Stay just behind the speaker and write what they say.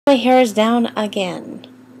my hair is down again.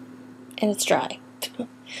 And it's dry.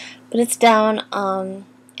 But it's down.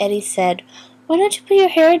 Eddie said, why don't you put your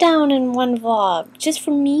hair down in one vlog? Just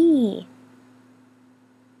for me.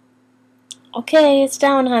 Okay, it's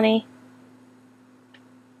down, honey.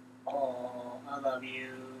 Oh, I love you.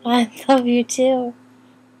 I love you too.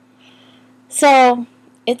 So,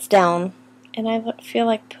 it's down. And I feel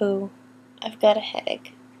like poo. I've got a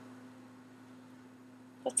headache.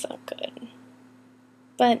 That's not good.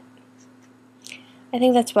 But I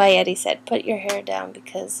think that's why Eddie said, put your hair down,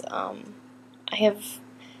 because I have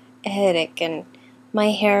a headache and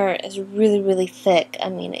my hair is really, really thick. I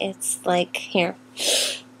mean, it's like, here,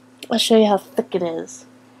 I'll show you how thick it is.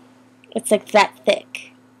 It's like that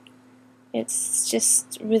thick. It's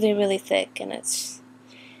just really, really thick, and it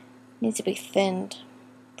needs to be thinned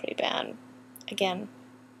pretty bad. Again.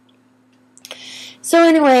 So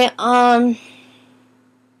anyway,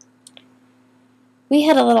 we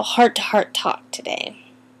had a little heart-to-heart talk today.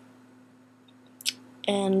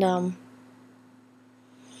 And,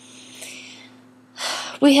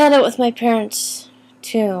 we had it with my parents,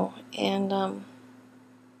 too. And,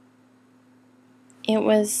 it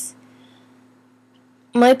was,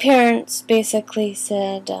 my parents basically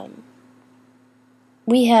said,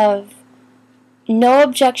 we have no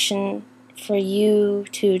objection for you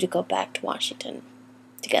two to go back to Washington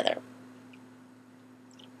together.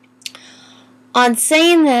 On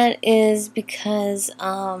saying that is because,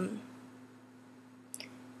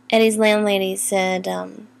 Eddie's landlady said,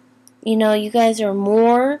 you know, you guys are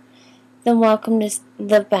more than welcome to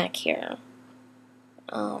live back here.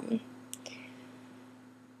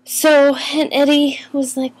 So, and Eddie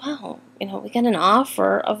was like, wow, you know, we got an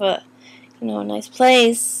offer of a, you know, a nice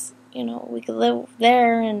place, you know, we could live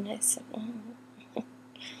there. And I said, oh.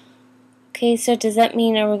 Okay, so does that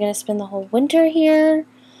mean, are we going to spend the whole winter here?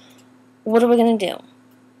 What are we going to do?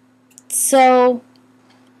 So,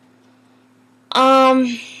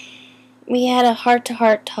 we had a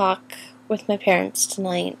heart-to-heart talk with my parents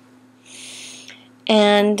tonight.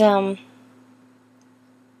 And,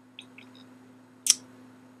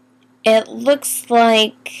 it looks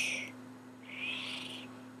like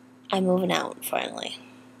I'm moving out, finally.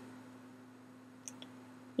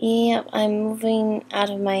 Yep, I'm moving out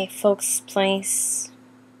of my folks' place.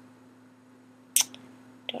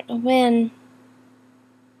 Don't know when,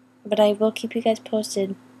 but I will keep you guys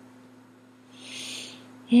posted.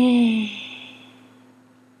 It's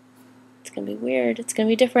gonna be weird. It's gonna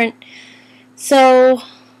be different. So,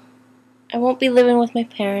 I won't be living with my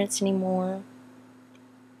parents anymore.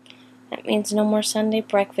 That means no more Sunday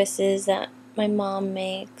breakfasts that my mom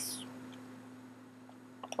makes,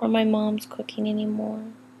 or my mom's cooking anymore.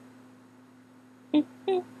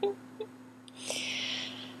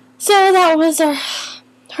 So that was our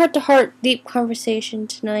heart-to-heart deep conversation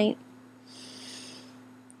tonight.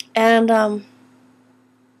 And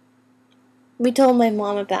we told my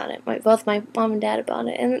mom about it, both my mom and dad about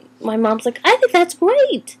it, and my mom's like, I think that's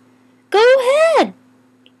great. Go ahead.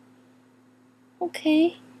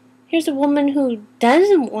 Okay. Here's a woman who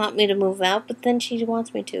doesn't want me to move out, but then she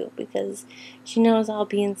wants me to, because she knows I'll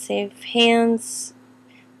be in safe hands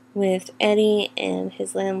with Eddie and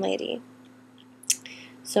his landlady.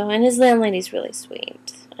 So, and his landlady's really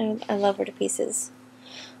sweet. I love her to pieces.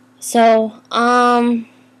 So,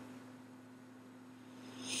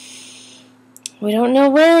 we don't know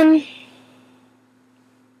when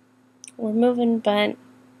we're moving, but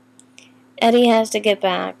Eddie has to get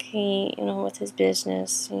back. He, you know, with his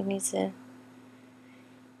business, he needs to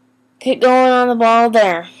get going on the ball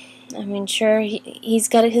there. I mean, sure, he's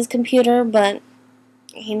got his computer, but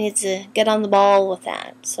he needs to get on the ball with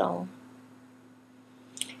that. So,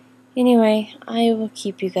 anyway, I will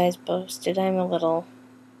keep you guys posted. I'm a little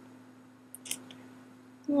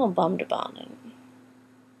bummed about it.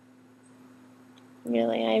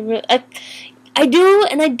 Really, I do,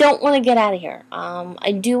 and I don't want to get out of here.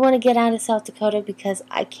 I do want to get out of South Dakota because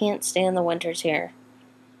I can't stand the winters here.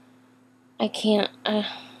 I can't,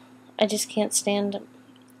 I just can't stand them.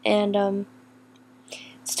 And,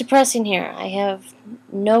 it's depressing here. I have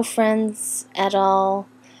no friends at all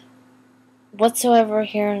whatsoever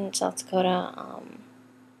here in South Dakota.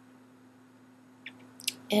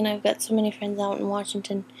 And I've got so many friends out in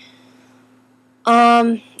Washington.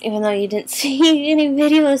 Even though you didn't see any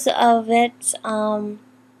videos of it,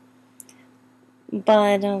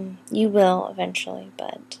 but, you will eventually,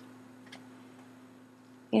 but,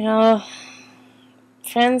 you know,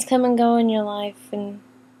 friends come and go in your life, and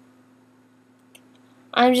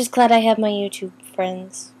I'm just glad I have my YouTube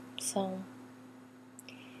friends, so,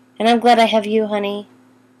 and I'm glad I have you, honey.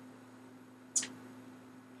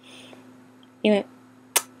 Anyway,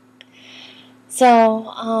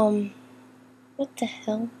 So, what the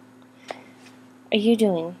hell are you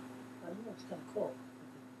doing? I don't know, it's kind of cool.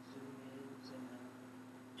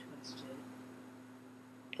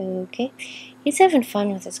 Okay. He's having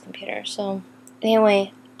fun with his computer, so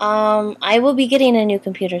anyway, I will be getting a new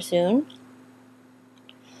computer soon.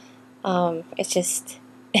 It's just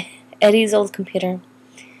Eddie's old computer.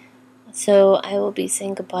 So I will be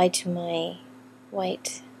saying goodbye to my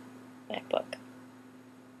white MacBook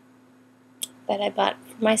that I bought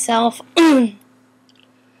for myself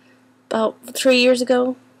about 3 years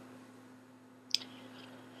ago.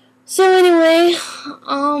 So anyway,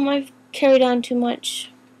 I've carried on too much.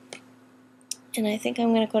 And I think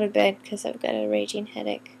I'm going to go to bed because I've got a raging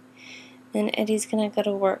headache. And Eddie's going to go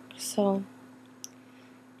to work. So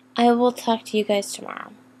I will talk to you guys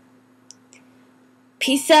tomorrow.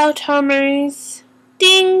 Peace out, Hummers.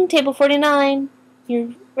 Ding! Table 49.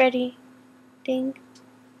 You're ready. Ding.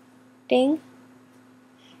 Ding.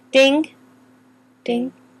 Ding.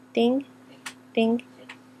 Ding. Ding. Ding.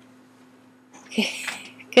 Okay.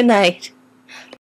 Good night.